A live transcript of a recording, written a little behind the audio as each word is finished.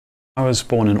I was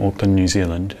born in Auckland, New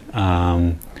Zealand.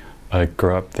 I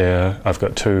grew up there. I've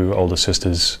got two older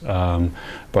sisters.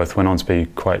 Both went on to be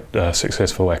quite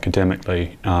successful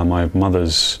academically. My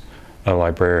mother's a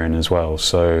librarian as well,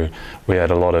 so we had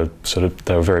a lot of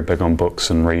they were very big on books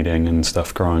and reading and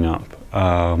stuff growing up.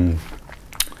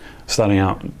 Starting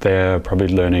out there, probably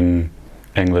learning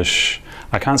English.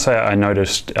 I can't say I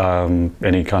noticed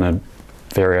any kind of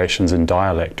variations in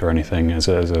dialect or anything as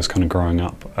I was kind of growing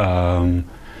up.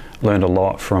 Learned a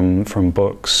lot from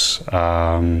books.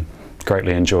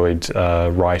 Greatly enjoyed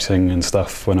writing and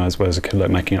stuff when I was a kid, like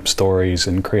making up stories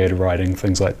and creative writing,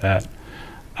 things like that.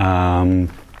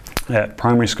 At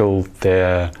primary school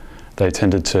there, they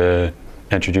tended to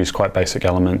introduce quite basic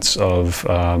elements of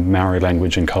Maori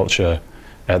language and culture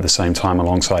at the same time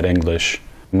alongside English.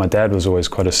 My dad was always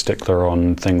quite a stickler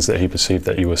on things that he perceived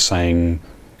that you were saying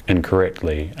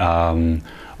incorrectly.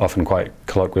 Often quite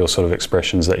colloquial sort of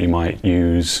expressions that you might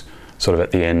use sort of at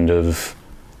the end of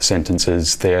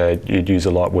sentences there you'd use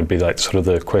a lot would be like sort of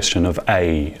the question of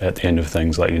A at the end of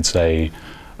things, like you'd say,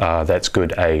 that's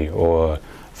good A, or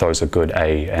those are good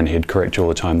A, and he'd correct you all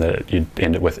the time that you'd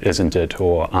end it with isn't it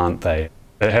or aren't they.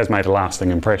 It has made a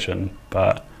lasting impression,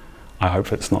 but I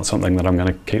hope it's not something that I'm going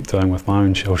to keep doing with my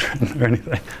own children or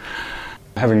anything.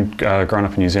 Having grown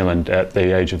up in New Zealand at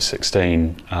the age of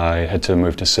 16, I had to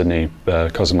move to Sydney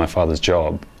because of my father's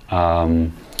job.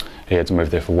 He had to move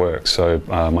there for work, so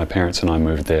my parents and I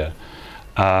moved there.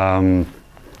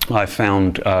 I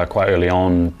found quite early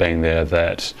on being there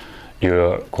that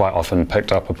you're quite often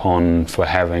picked up upon for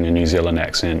having a New Zealand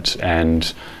accent,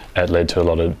 and it led to a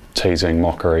lot of teasing,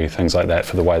 mockery, things like that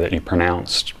for the way that you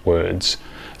pronounced words.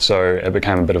 So it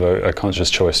became a bit of a conscious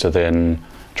choice to then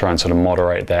try and sort of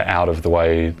moderate that out of the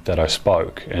way that I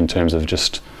spoke in terms of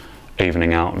just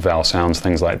evening out vowel sounds,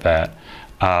 things like that.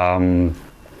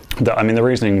 The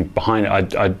reasoning behind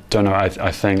it, I don't know,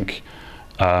 I think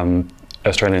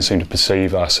Australians seem to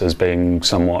perceive us as being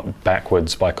somewhat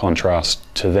backwards by contrast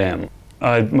to them.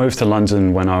 I moved to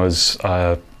London when I was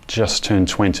just turned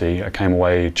 20. I came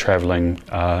away travelling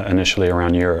initially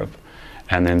around Europe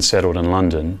and then settled in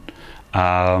London.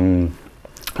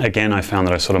 Again, I found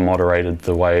that I sort of moderated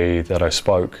the way that I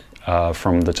spoke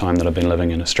from the time that I've been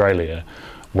living in Australia,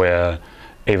 where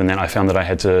even then I found that I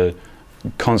had to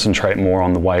concentrate more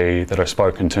on the way that I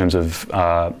spoke in terms of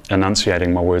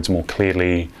enunciating my words more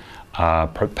clearly,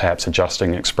 perhaps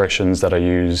adjusting expressions that I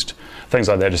used, things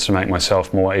like that, just to make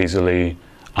myself more easily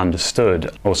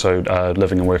understood. Also,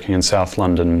 living and working in South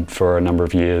London for a number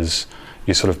of years,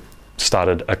 you sort of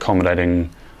started accommodating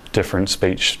different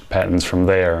speech patterns from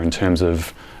there in terms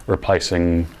of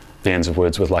replacing the ends of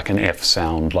words with like an F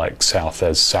sound, like south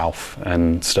as south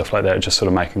and stuff like that, just sort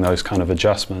of making those kind of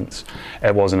adjustments.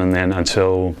 It wasn't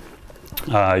until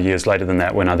years later than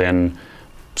that when I then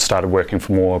started working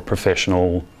for more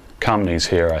professional companies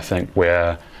here, I think,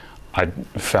 where I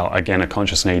felt again a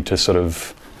conscious need to sort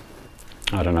of,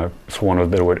 I don't know, for want of a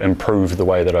better word, improve the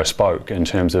way that I spoke in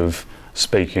terms of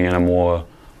speaking in a more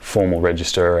formal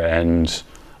register and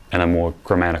in a more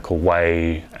grammatical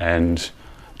way and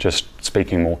just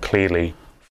speaking more clearly.